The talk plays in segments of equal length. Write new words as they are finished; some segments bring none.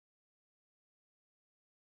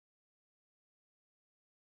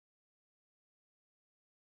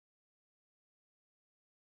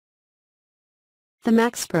The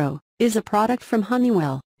MAXPRO is a product from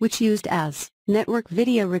Honeywell, which used as network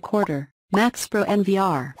video recorder, MAXPRO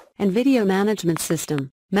NVR, and video management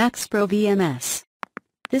system, MAXPRO VMS.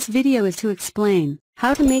 This video is to explain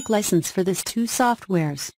how to make license for these two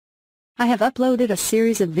softwares. I have uploaded a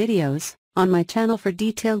series of videos on my channel for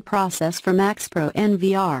detailed process for MAXPRO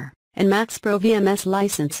NVR and MAXPRO VMS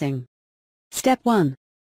licensing. Step 1.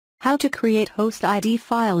 How to create host ID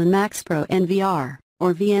file in MAXPRO NVR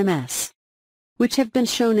or VMS, which have been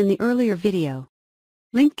shown in the earlier video.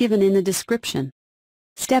 Link given in the description.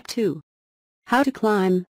 Step 2. How to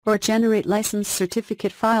climb or generate license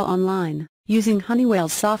certificate file online using Honeywell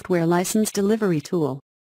Software License Delivery tool,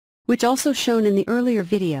 which also shown in the earlier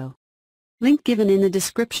video. Link given in the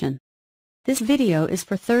description. This video is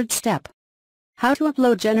for third step. How to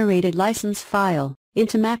upload generated license file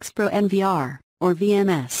into MAXPRO NVR or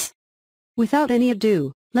VMS. Without any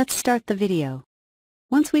ado, let's start the video.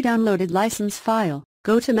 Once we downloaded license file,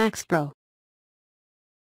 go to MAXPRO.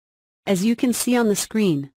 As you can see on the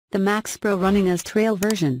screen, the MAXPRO running as trial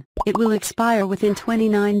version, it will expire within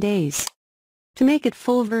 29 days. To make it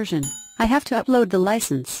full version, I have to upload the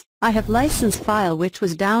license. I have license file which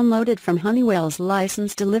was downloaded from Honeywell's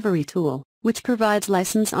license delivery tool, which provides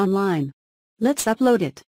license online. Let's upload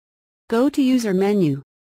it. Go to User menu.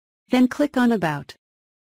 Then click on About.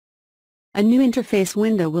 A new interface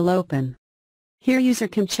window will open. Here user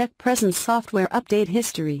can check present software update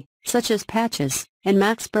history, such as patches, and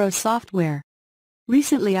MAXPRO software.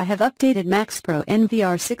 Recently I have updated MAXPRO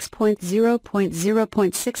NVR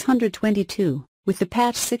 6.0.0.622, with the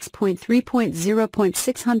patch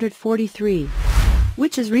 6.3.0.643,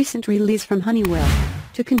 which is recent release from Honeywell.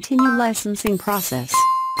 To continue licensing process,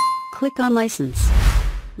 click on License.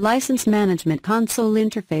 License Management Console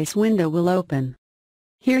interface window will open.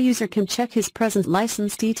 Here user can check his present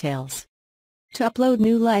license details. To upload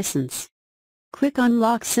new license, click on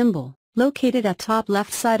Lock symbol, located at top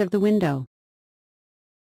left side of the window.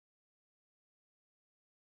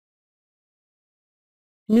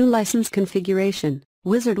 New license configuration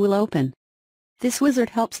wizard will open. This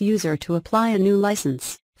wizard helps user to apply a new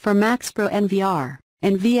license for MAXPRO NVR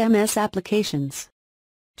and VMS applications.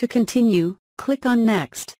 To continue, click on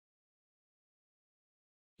Next.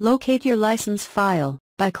 Locate your license file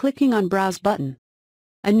by clicking on Browse button.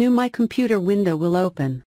 A new My Computer window will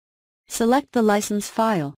open. Select the license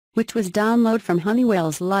file, which was downloaded from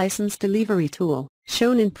Honeywell's license delivery tool,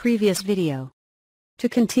 shown in previous video. To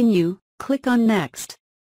continue, click on Next.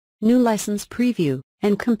 New license preview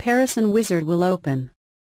and comparison wizard will open.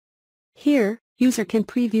 Here, user can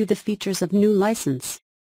preview the features of new license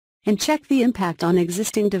and check the impact on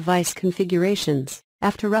existing device configurations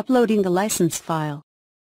after uploading the license file.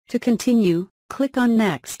 To continue, click on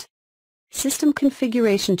Next. System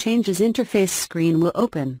configuration changes interface screen will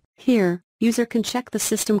open. Here, user can check the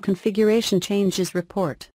system configuration changes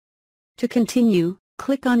report. To continue,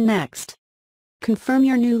 click on Next. Confirm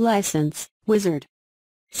your new license wizard.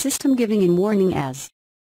 System giving in warning as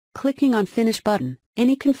clicking on Finish button,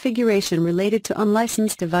 any configuration related to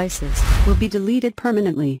unlicensed devices will be deleted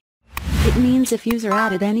permanently. It means if user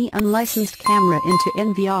added any unlicensed camera into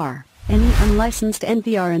NVR, any unlicensed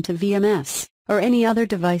NVR into VMS, or any other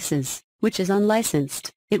devices, which is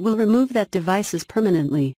unlicensed, it will remove that devices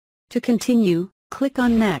permanently. To continue, click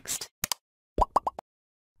on Next.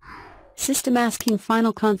 System asking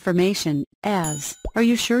final confirmation as, are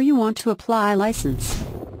you sure you want to apply license?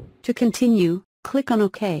 To continue, click on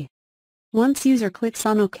OK. Once user clicks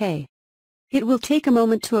on OK, it will take a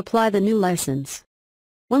moment to apply the new license.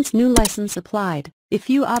 Once new license applied, if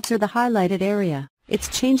you observe the highlighted area, it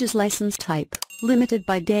changes license type, limited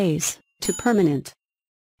by days, to permanent.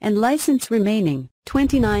 And license remaining,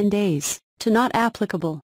 29 days, to not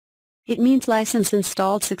applicable. It means license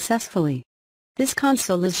installed successfully. This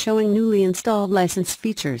console is showing newly installed license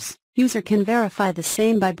features. User can verify the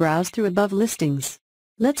same by browse through above listings.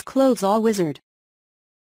 Let's close all wizard.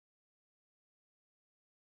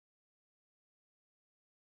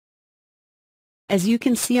 As you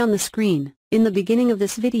can see on the screen, in the beginning of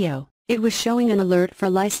this video, it was showing an alert for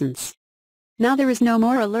license. Now there is no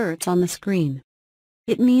more alerts on the screen.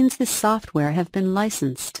 It means this software have been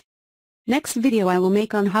licensed. Next video I will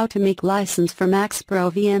make on how to make license for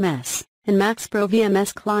MAXPRO VMS and MAXPRO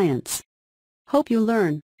VMS clients. Hope you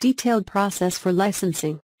learn detailed process for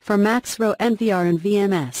licensing for MAXPRO NVR and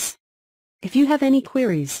VMS. If you have any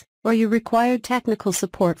queries, or you require technical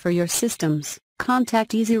support for your systems,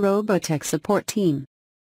 contact Easy Robotech support team.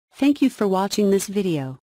 Thank you for watching this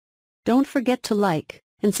video. Don't forget to like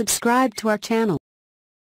and subscribe to our channel.